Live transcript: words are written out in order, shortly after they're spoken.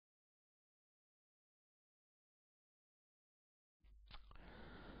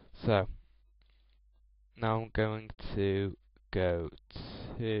So now I'm going to go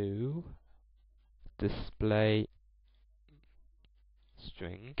to display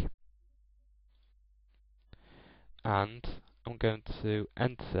string, and I'm going to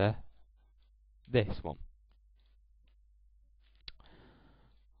enter this one.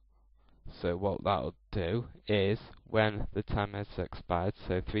 So what that'll do is, when the timer has expired,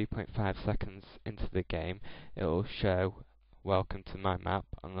 so 3.5 seconds into the game, it will show welcome to my map,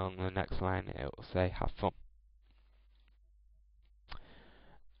 and on the next line it will say have fun.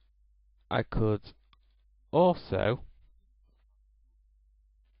 I could also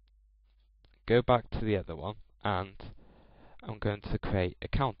go back to the other one, and I'm going to create a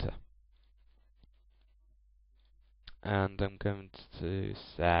counter. And I'm going to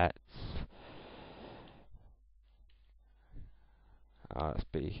set, let's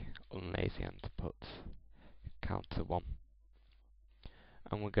be unlazy and put counter 1.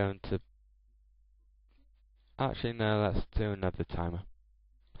 And we're going to, actually no, let's do another timer.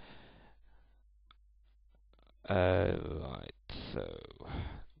 Right, so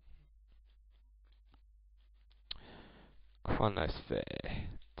chronosphere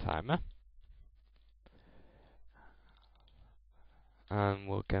timer, and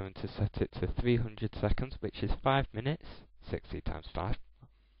we're going to set it to 300 seconds, which is 5 minutes, 60 times 5,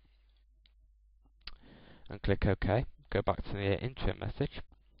 and click OK. Go back to the intro message,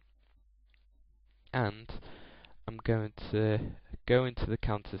 and I'm going to go into the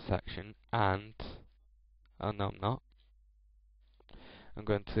counter section, and oh no, I'm not. I'm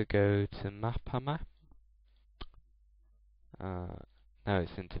going to go to map hammer. No,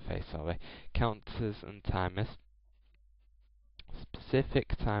 it's interface, sorry. Counters and timers.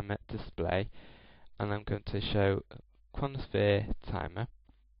 Specific timer display, and I'm going to show chronosphere timer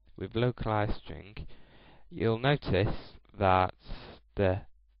with localized string. You'll notice that the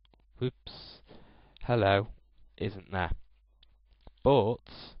hello isn't there, but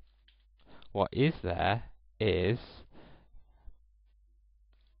what is there is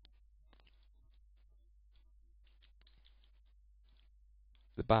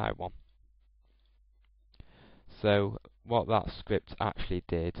the buy one. So what that script actually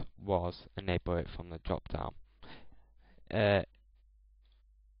did was enable it from the drop down.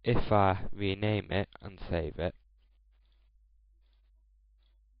 If I rename it and save it,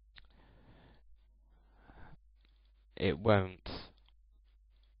 it won't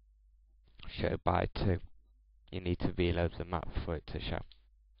show by 2. You need to reload the map for it to show.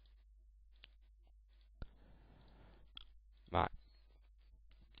 Right.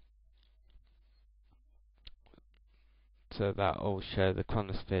 So that will show the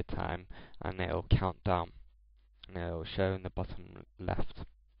chronosphere time, and it will count down, and it will show in the bottom left.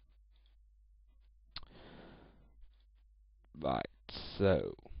 Right,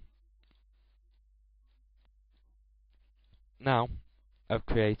 so now I've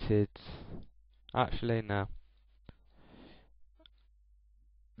created, actually no,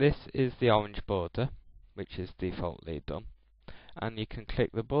 this is the orange border, which is defaultly done, and you can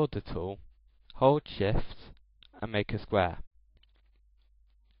click the border tool, hold shift, and make a square.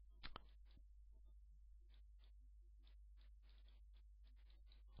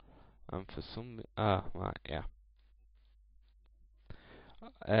 And for some, right, yeah.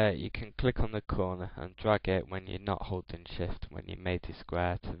 You can click on the corner and drag it when you're not holding shift, when you made the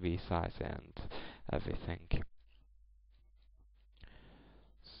square, to resize it and everything.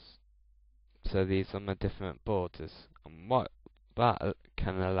 So these are my different borders, and what that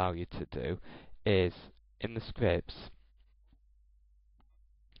can allow you to do is, in the scripts,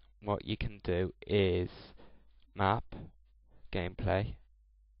 what you can do is map, gameplay,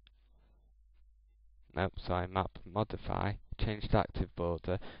 map, modify, change the active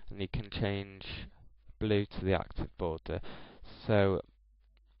border, and you can change blue to the active border. So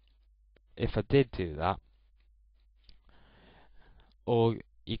if I did do that, or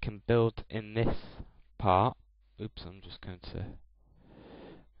you can build in this part, I'm just going to,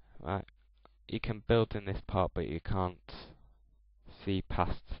 right, you can build in this part, but you can't see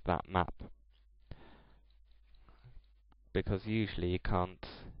past that map, because usually you can't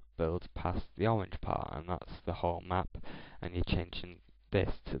build past the orange part, and that's the whole map, and you're changing this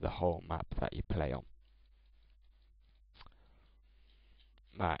to the whole map that you play on.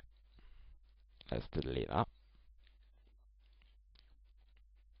 Right, let's delete that.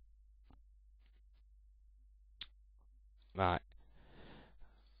 Right,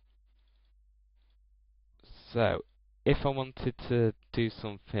 so if I wanted to do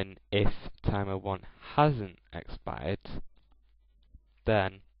something if timer 1 hasn't expired,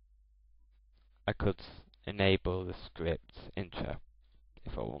 then I could enable the script intro.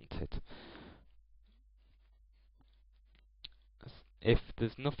 if I wanted. If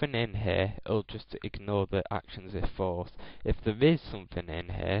there's nothing in here, it'll just ignore the actions if false. If there is something in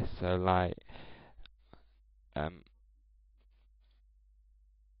here, so like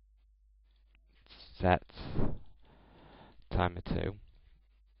set timer 2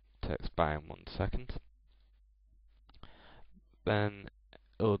 to expire in 1 second, then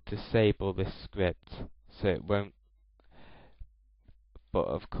it'll disable this script, so it won't. But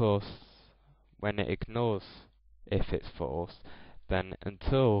of course, when it ignores if it's false, then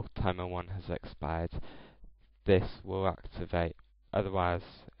until timer 1 has expired, this will activate. Otherwise,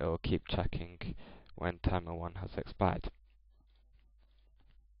 it will keep checking when timer 1 has expired.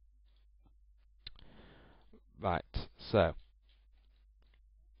 Right, so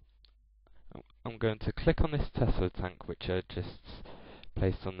I'm going to click on this Tesla tank which I just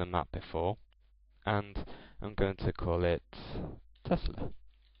placed on the map before, and I'm going to call it Tesla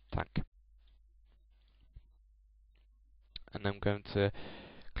tank. And I'm going to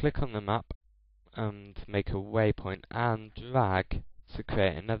click on the map and make a waypoint and drag to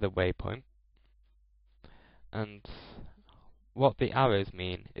create another waypoint. And what the arrows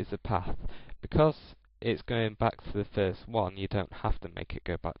mean is a path. Because it's going back to the first one, you don't have to make it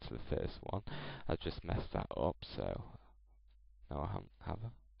go back to the first one. I've just messed that up, so no, I haven't, have I?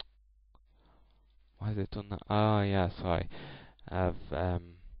 Why has it done that? Oh yeah, sorry. I've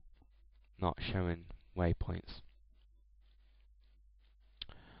not showing waypoints.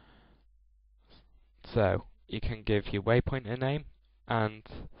 So you can give your waypoint a name and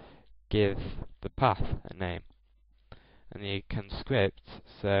give the path a name. And you can script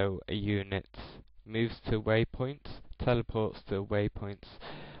so a unit moves to waypoints, teleports to waypoints,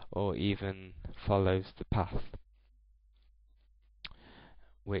 or even follows the path,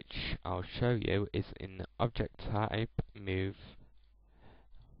 which I'll show you is in the object type move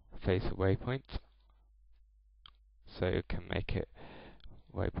face a waypoint. So you can make it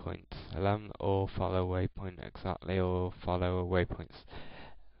waypoint 11 or follow waypoint exactly, or follow a waypoint's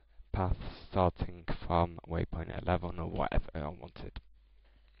path starting from waypoint 11 or whatever I wanted.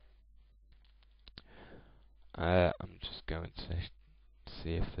 I'm just going to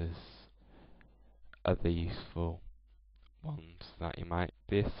see if there's other useful ones that you might.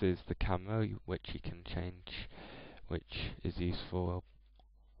 This is the camera which you can change, which is useful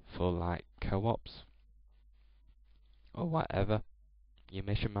for like co-ops or whatever. Your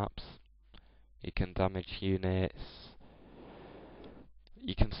mission maps. You can damage units.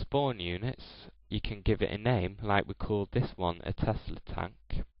 You can spawn units. You can give it a name, like we called this one a Tesla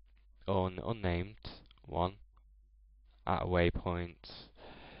tank, or an unnamed one at a waypoint,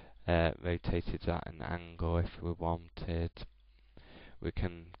 rotated at an angle if we wanted. We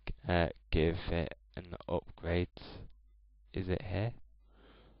can give it an upgrade. Is it here?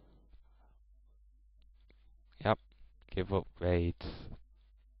 Yep. Give upgrades.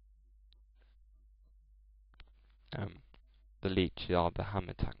 The leech or the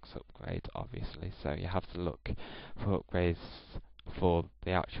hammer tanks upgrade, obviously. So you have to look for upgrades for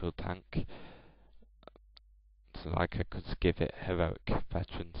the actual tank. So like I could give it heroic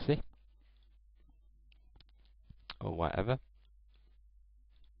veterancy or whatever.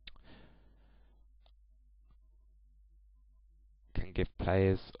 Can give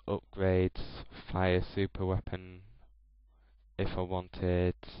players upgrades, fire super weapon if I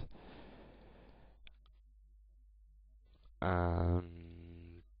wanted, and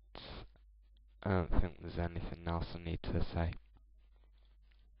I don't think there's anything else I need to say.